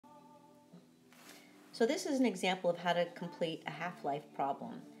So this is an example of how to complete a half-life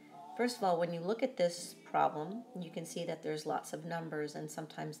problem. First of all, when you look at this problem, you can see that there's lots of numbers and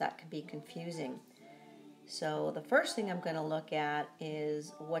sometimes that can be confusing. So the first thing I'm going to look at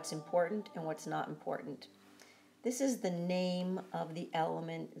is what's important and what's not important. This is the name of the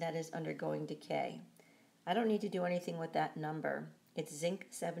element that is undergoing decay. I don't need to do anything with that number. It's zinc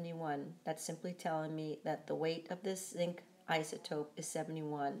 71. That's simply telling me that the weight of this zinc isotope is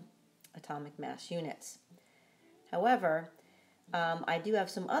 71 atomic mass units. However, I do have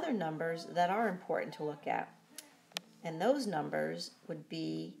some other numbers that are important to look at. And those numbers would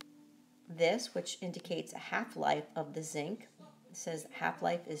be this, which indicates a half-life of the zinc. It says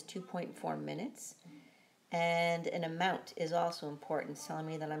half-life is 2.4 minutes. And an amount is also important. It's telling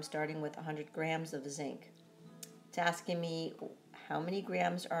me that I'm starting with 100 grams of zinc. It's asking me how many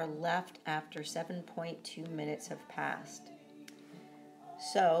grams are left after 7.2 minutes have passed.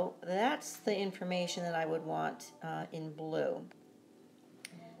 So that's the information that I would want in blue.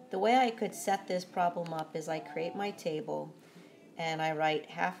 The way I could set this problem up is I create my table and I write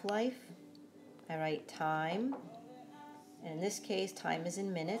half-life, I write time, and in this case time is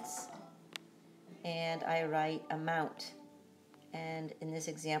in minutes, and I write amount, and in this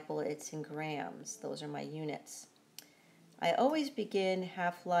example it's in grams. Those are my units. I always begin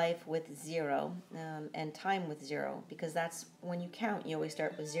half-life with 0 and time with 0 because that's when you count, you always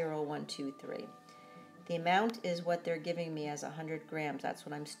start with 0, 1, 2, 3. The amount is what they're giving me as 100 grams. That's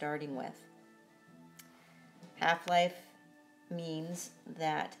what I'm starting with. Half-life means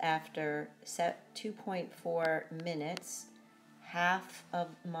that after 2.4 minutes, half of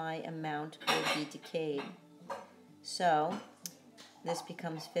my amount will be decayed. So this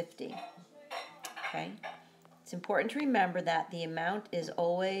becomes 50. Okay? It's important to remember that the amount is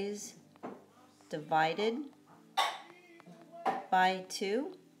always divided by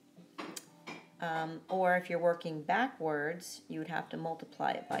 2. Or if you're working backwards, you would have to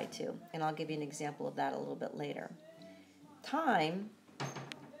multiply it by 2. And I'll give you an example of that a little bit later. Time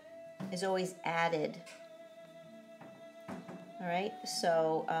is always added. All right,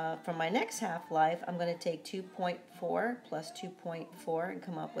 so for my next half-life, I'm going to take 2.4 plus 2.4 and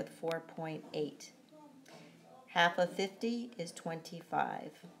come up with 4.8. Half of 50 is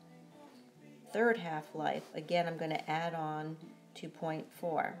 25. Third half-life, again, I'm going to add on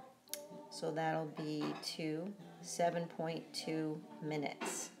 2.4. So that'll be 7.2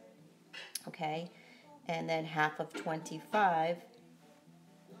 minutes. Okay, and then half of 25,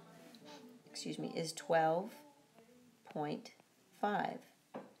 is 12.5.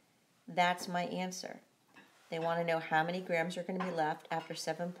 That's my answer. They want to know how many grams are going to be left after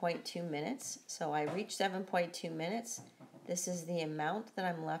 7.2 minutes. So I reach 7.2 minutes. This is the amount that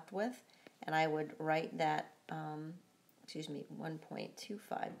I'm left with, and I would write that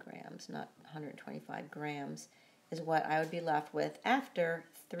 1.25 grams, not 125 grams, is what I would be left with after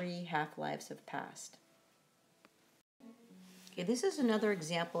 3 half-lives have passed. Okay, this is another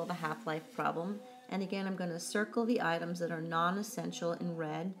example of a half-life problem, and again I'm going to circle the items that are non-essential in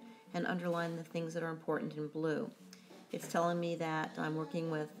red and underline the things that are important in blue. It's telling me that I'm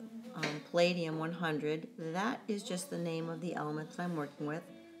working with palladium 100. That is just the name of the element that I'm working with,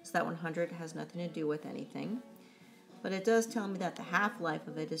 so that 100 has nothing to do with anything. But it does tell me that the half-life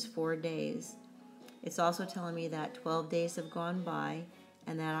of it is 4 days. It's also telling me that 12 days have gone by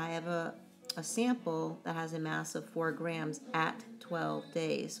and that I have a sample that has a mass of 4 grams at 12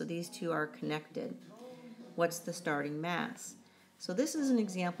 days. So these two are connected. What's the starting mass? So this is an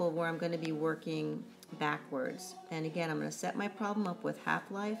example where I'm going to be working backwards. And again, I'm going to set my problem up with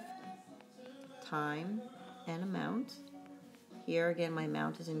half-life, time, and amount. Here again, my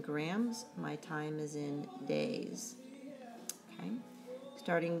amount is in grams, my time is in days. Okay,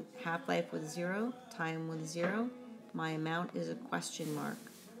 starting half-life with 0, time with 0, my amount is a question mark.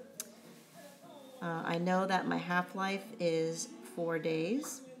 I know that my half-life is 4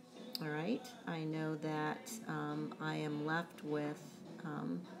 days. All right, I know that I am left with,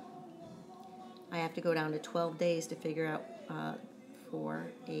 I have to go down to 12 days to figure out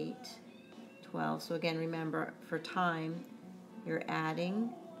 4, 8, 12. So again, remember, for time, you're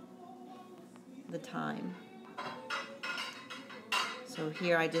adding the time. So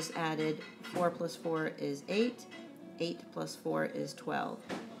here I just added 4 plus 4 is 8, 8 plus 4 is 12.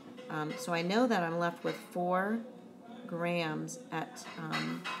 So I know that I'm left with 4 grams at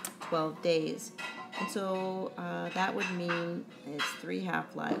 12 days. And so that would mean it's 3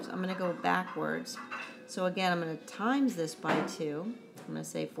 half-lives. I'm going to go backwards. So again, I'm going to times this by 2. I'm going to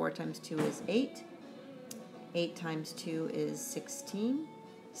say 4 times 2 is 8. 8 times 2 is 16.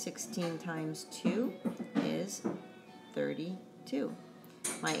 16 times 2 is 32.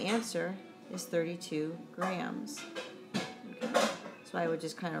 My answer is 32 grams. Okay. So I would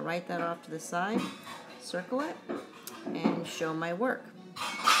just kind of write that off to the side, circle it, and show my work.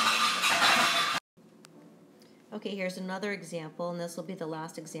 Okay, here's another example, and this will be the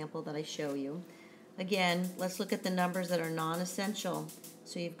last example that I show you. Again, let's look at the numbers that are non-essential.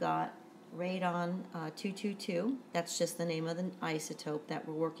 So you've got radon 222, that's just the name of the isotope that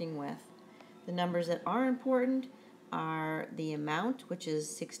we're working with. The numbers that are important are the amount, which is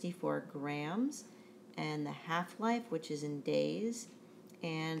 64 grams, and the half-life, which is in days,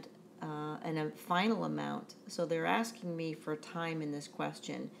 and a final amount. So they're asking me for time in this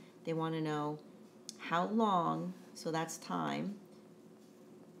question. They want to know how long, so that's time,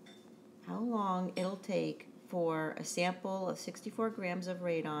 how long it'll take for a sample of 64 grams of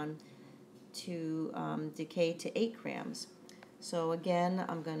radon to decay to 8 grams. So again,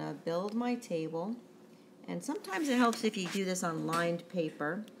 I'm going to build my table, and sometimes it helps if you do this on lined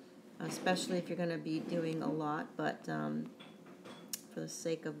paper, especially if you're going to be doing a lot, but for the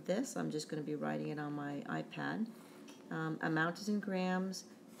sake of this, I'm just going to be writing it on my iPad. Amount is in grams,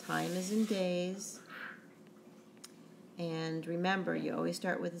 time is in days, and remember, you always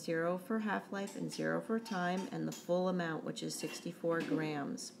start with 0 for half-life and 0 for time, and the full amount, which is 64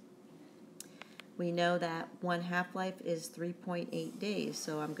 grams. We know that one half-life is 3.8 days,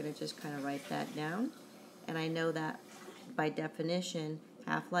 so I'm going to just kind of write that down. And I know that by definition,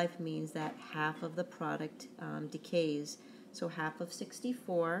 half-life means that half of the product decays. So half of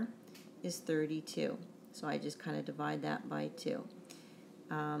 64 is 32. So I just kind of divide that by 2.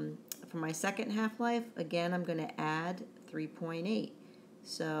 For my second half-life, again, I'm going to add 3.8.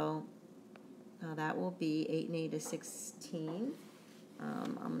 So that will be 8 and 8 is 16.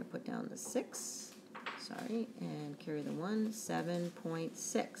 I'm going to put down the 6, sorry, and carry the 1,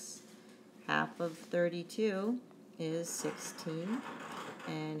 7.6. Half of 32 is 16,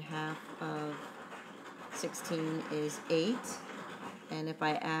 and half of 16 is 8. And if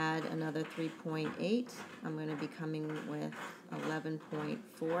I add another 3.8, I'm going to be coming with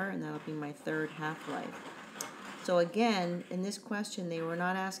 11.4, and that'll be my third half-life. So again, in this question, they were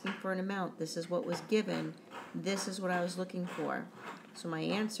not asking for an amount. This is what was given. This is what I was looking for. So my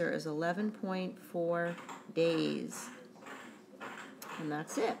answer is 11.4 days. And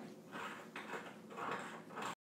that's it.